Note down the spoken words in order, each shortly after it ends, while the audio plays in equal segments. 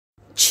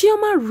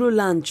Chioma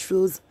Roland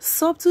throws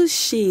subtle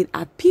shade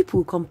at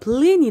people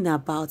complaining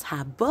about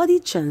her body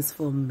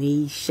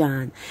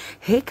transformation.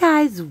 Hey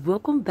guys,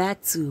 welcome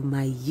back to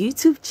my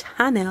YouTube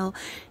channel.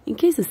 In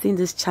case you've seen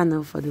this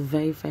channel for the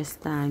very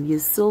first time, you're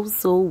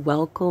so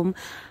welcome.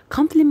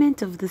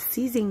 Compliment of the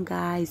season,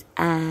 guys,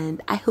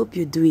 and I hope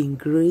you're doing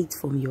great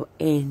from your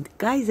end,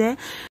 guys.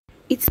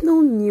 It's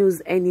no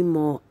news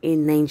anymore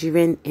in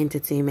Nigerian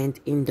entertainment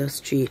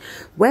industry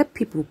where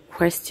people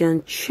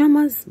question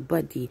Chioma's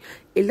body.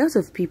 A lot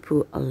of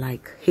people are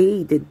like,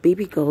 hey, did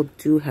baby girl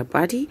do her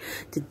body?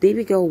 Did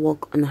baby girl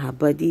work on her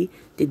body?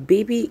 Did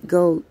baby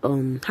girl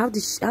how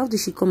did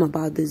she come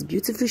about this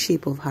beautiful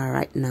shape of her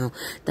right now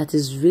that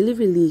is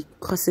really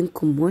causing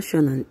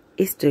commotion on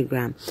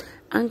Instagram?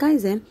 And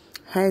guys,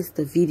 here's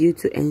the video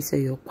to answer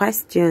your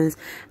questions.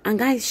 And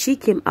guys, she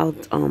came out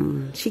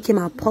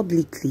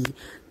publicly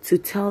to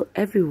tell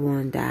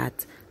everyone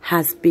that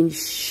has been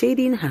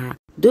shading her,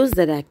 those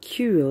that are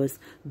curious,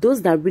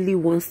 those that really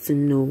wants to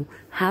know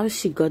how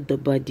she got the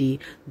body,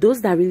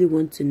 those that really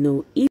want to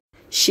know if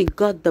she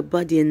got the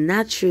body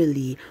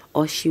naturally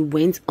or she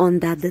went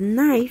under the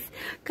knife.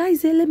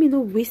 Guys, let me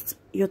not waste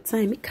your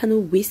time. It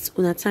cannot waste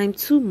on our time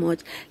too much.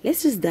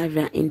 Let's just dive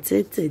right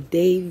into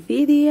today's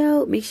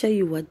video. Make sure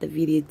you watch the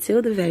video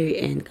till the very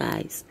end,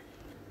 guys.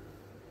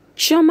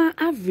 Chioma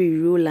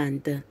And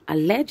Roland,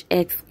 alleged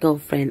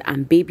ex-girlfriend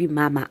and baby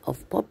mama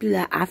of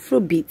popular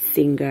Afrobeat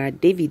singer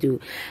Davido,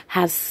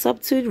 has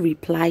subtly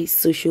replied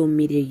social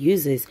media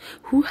users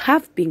who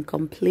have been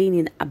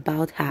complaining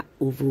about her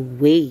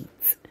overweight.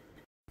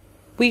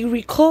 We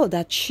recall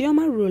that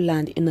Chioma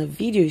Roland, in a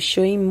video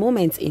showing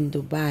moments in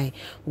Dubai,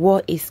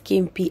 wore a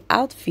skimpy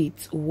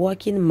outfit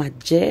walking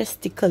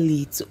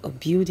majestically to a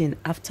building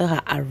after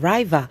her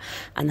arrival,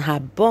 and her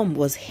bum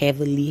was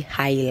heavily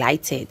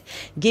highlighted,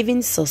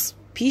 giving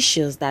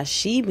suspicious that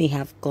she may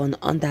have gone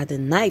under the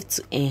knife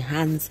to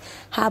enhance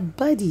her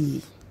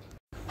body.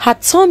 Her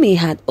tummy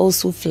had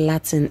also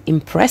flattened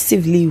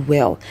impressively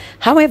well.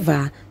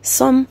 However,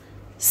 some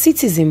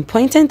citizens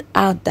pointed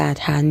out that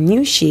her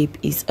new shape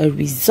is a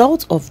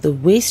result of the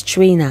waist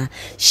trainer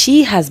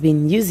she has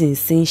been using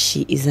since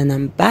she is an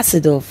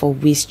ambassador for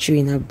waist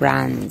trainer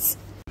brands.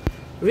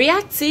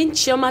 Reacting,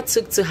 Chioma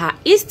took to her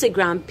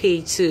Instagram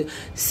page to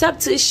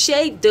subtly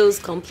shade those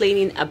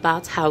complaining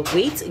about her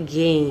weight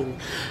gain.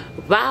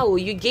 Wow,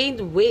 you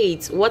gained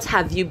weight. What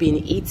have you been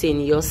eating?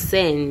 Your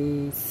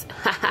sense.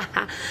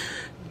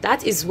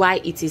 That is why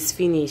it is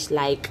finished.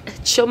 Like,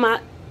 Chioma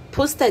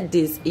posted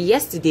this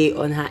yesterday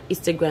on her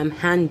Instagram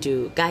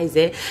handle. Guys,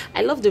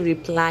 I love the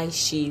reply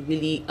she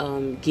really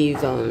gave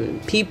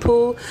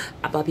people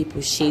about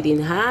people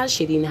shading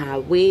her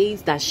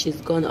waist, that she's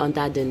gone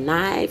under the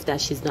knife, that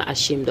she's not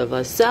ashamed of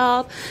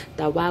herself,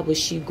 that why would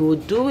she go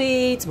do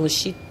it,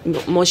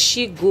 must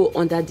she go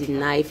under the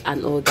knife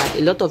and all that.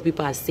 A lot of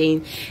people are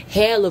saying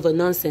hell of a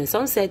nonsense.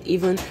 Some said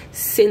even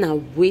saying a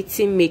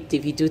waiting make the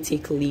video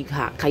take leave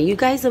her. Can you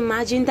guys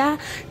imagine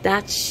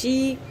that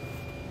she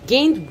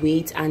gained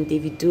weight and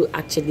Davido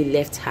actually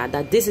left her?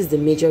 That this is the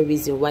major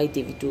reason why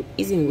Davido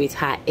isn't with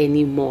her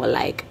anymore.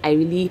 Like, I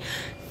really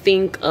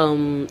think a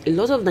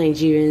lot of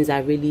Nigerians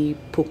are really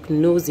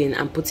poke-nosing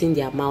and putting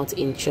their mouth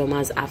in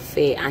Chioma's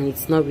affair, and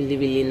it's not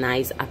really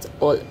nice at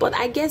all. But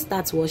I guess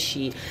that's what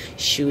she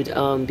should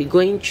be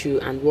going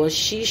through, and what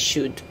she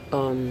should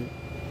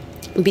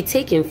be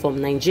taking from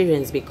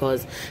Nigerians,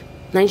 because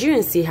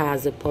Nigerians see her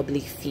as a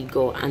public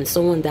figure and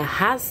someone that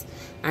has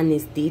and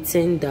is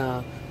dating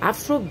the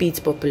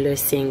Afrobeat popular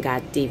singer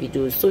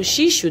Davido. So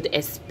she should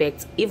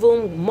expect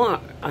even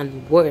more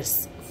and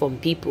worse from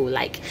people.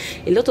 Like,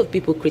 a lot of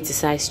people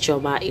criticize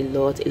Chioma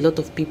a lot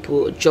of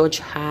people judge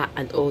her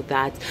and all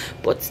that,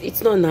 but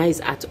it's not nice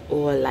at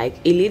all. Like,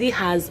 a lady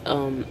has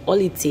all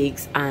it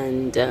takes,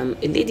 and a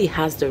lady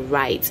has the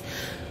right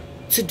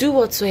to do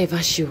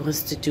whatsoever she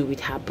wants to do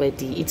with her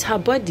body. It's her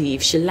body.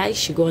 If she likes,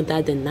 she go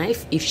under the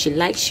knife. If she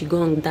likes, she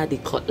go under the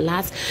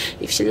cutlass.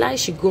 If she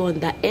likes, she go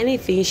under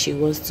anything she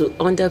wants to,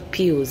 under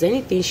pills,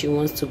 anything she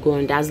wants to go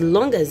under, as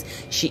long as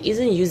she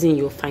isn't using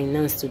your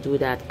finance to do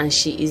that, and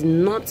she is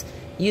not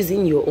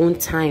using your own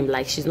time.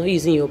 Like, she's not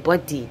using your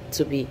body,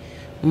 to be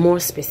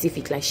more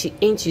specific. Like, she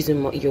ain't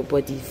using your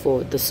body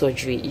for the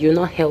surgery. You're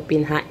not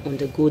helping her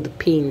undergo the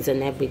pains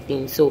and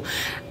everything. So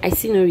I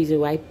see no reason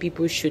why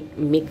people should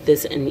make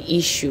this an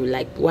issue.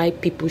 Like, why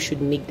people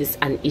should make this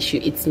an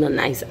issue. It's not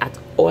nice at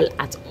all.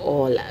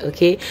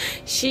 Okay,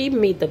 she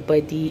made the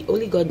body.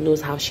 Only God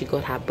knows how she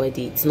got her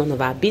body. It's none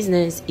of our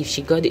business. If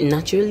she got it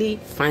naturally,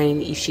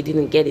 fine. If she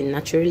didn't get it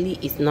naturally,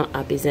 it's not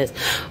our business.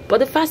 But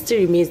the fact still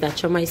remains that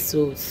Chioma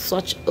is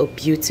such a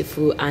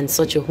beautiful and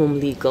such a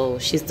homely girl.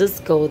 She's this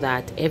girl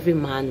that every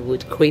man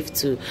would crave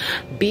to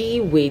be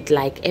with.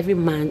 Like, every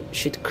man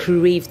should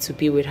crave to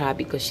be with her,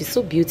 because she's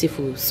so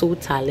beautiful, so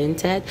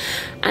talented,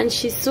 and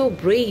she's so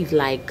brave.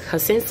 Like, her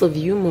sense of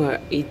humor,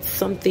 it's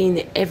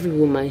something every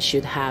woman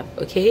should have.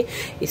 Okay, okay?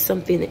 It's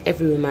something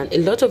every woman, a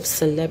lot of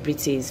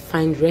celebrities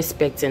find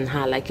respect in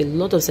her. Like, a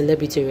lot of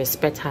celebrities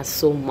respect her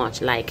so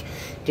much. Like,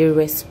 they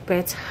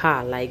respect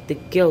her. Like, the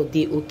girl,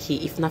 they okay.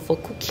 If not for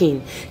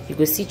cooking, you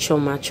go see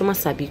Chioma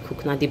sabi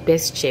cook, now the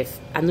best chef.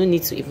 I no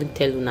need to even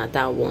tell you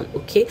that one,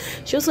 okay?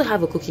 She also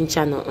have a cooking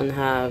channel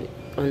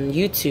on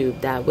YouTube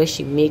that where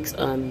she makes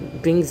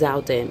brings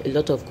out a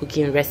lot of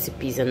cooking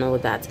recipes and all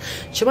that.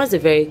 Chioma's a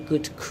very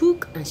good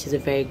cook, and she's a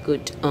very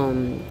good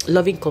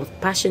loving,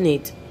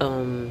 compassionate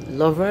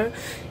lover.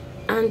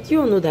 And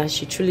you all know that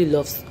she truly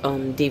loves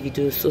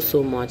Davido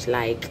so much.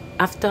 Like,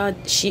 after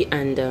she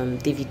and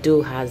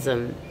Davido has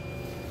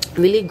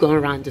really gone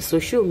around the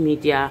social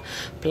media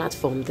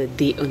platform that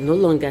they are no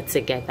longer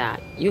together,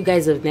 you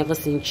guys have never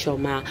seen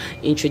Chioma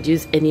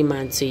introduce any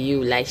man to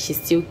you. Like, she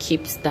still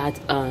keeps that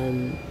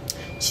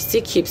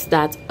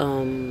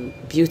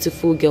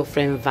beautiful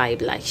girlfriend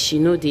vibe. Like, she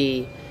know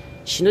they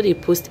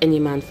post any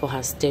man for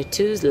her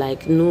status.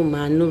 Like, no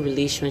man, no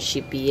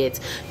relationship yet.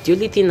 The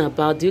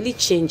only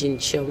change in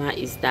Chioma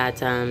is that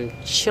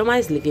Chioma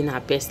is living her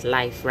best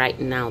life right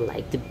now.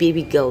 Like, the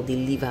baby girl, they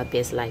live her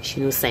best life. She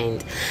no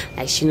send,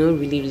 like, she no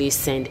really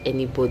send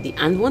anybody.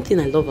 And one thing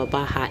I love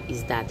about her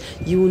is that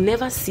you will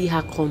never see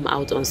her come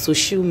out on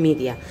social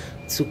media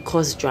to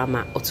cause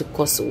drama or to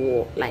cause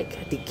war.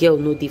 Like, the girl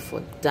no dey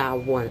for that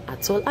one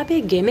at all. I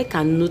beg you, make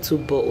a note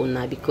to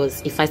owner,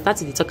 because if I start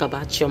to talk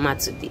about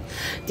Chioma today,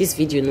 this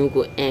video no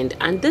go end.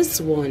 And this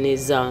one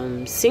is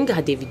singer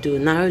Davido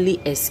narrowly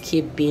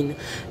escaped being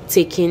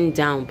taken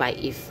down by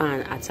a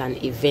fan at an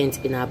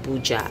event in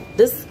Abuja.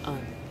 This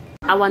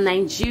our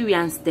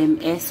Nigerians them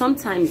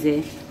sometimes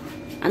I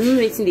don't know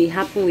anything they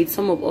happen with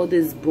some of all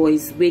these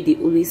boys where they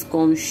always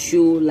come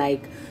show.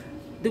 Like,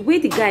 the way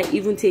the guy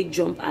even take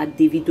jump at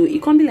Davido,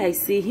 it can't be like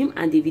say him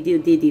and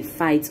Davido they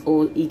fight,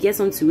 or he gets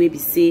on to where we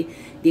say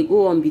they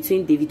go on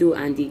between Davido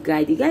and the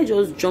guy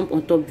just jump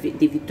on top of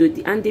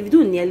Davido, and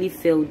Davido nearly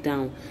fell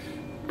down.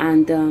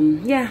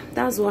 And yeah,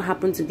 that's what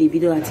happened to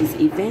Davido at his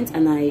event.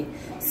 And I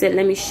said,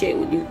 let me share it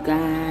with you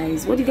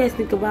guys. What do you guys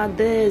think about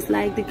this?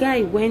 Like, the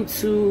guy went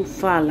too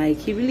far. Like,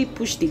 he really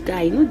pushed the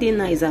guy. You know, they're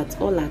nice at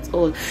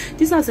all.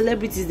 These are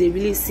celebrities, they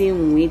really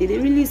same way. They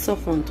really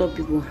suffer on top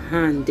people's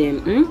hand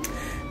them.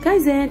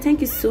 Guys,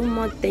 thank you so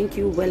much. Thank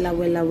you,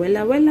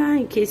 wella.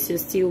 In case you're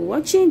still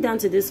watching down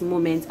to this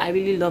moment, I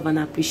really love and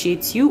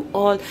appreciate you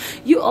all.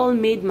 You all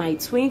made my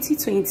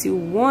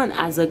 2021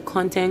 as a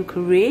content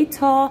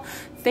creator.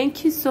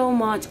 Thank you so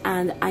much,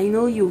 and I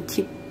know you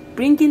keep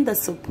bringing the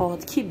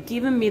support, keep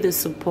giving me the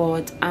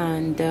support,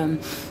 and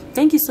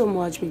thank you so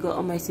much. May God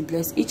Almighty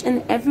bless each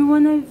and every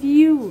one of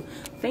you.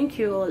 Thank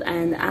you all,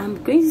 and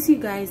I'm going to see you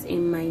guys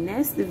in my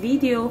next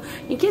video.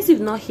 In case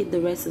you've not hit the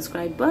red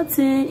subscribe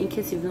button, in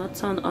case you've not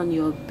turned on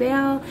your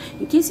bell,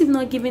 in case you've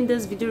not given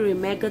this video a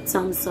mega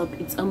thumbs up,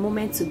 it's a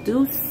moment to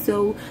do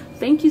so.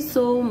 Thank you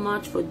so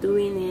much for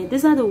doing it.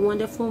 These are the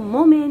wonderful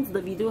moments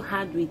the video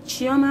had with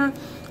Chioma.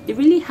 They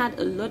really had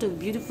a lot of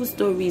beautiful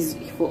stories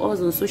for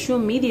us on social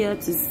media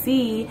to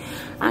see.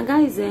 And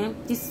guys,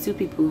 these two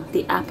people,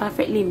 they are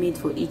perfectly made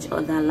for each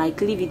other.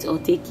 Like, leave it or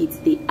take it,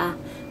 they are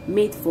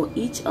made for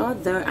each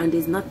other, and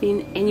there's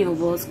nothing any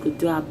of us could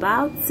do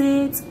about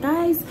it.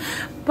 Guys,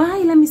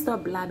 bye. Let me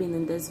stop blabbing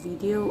in this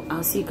video.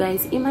 I'll see you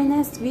guys in my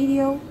next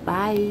video.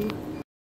 Bye.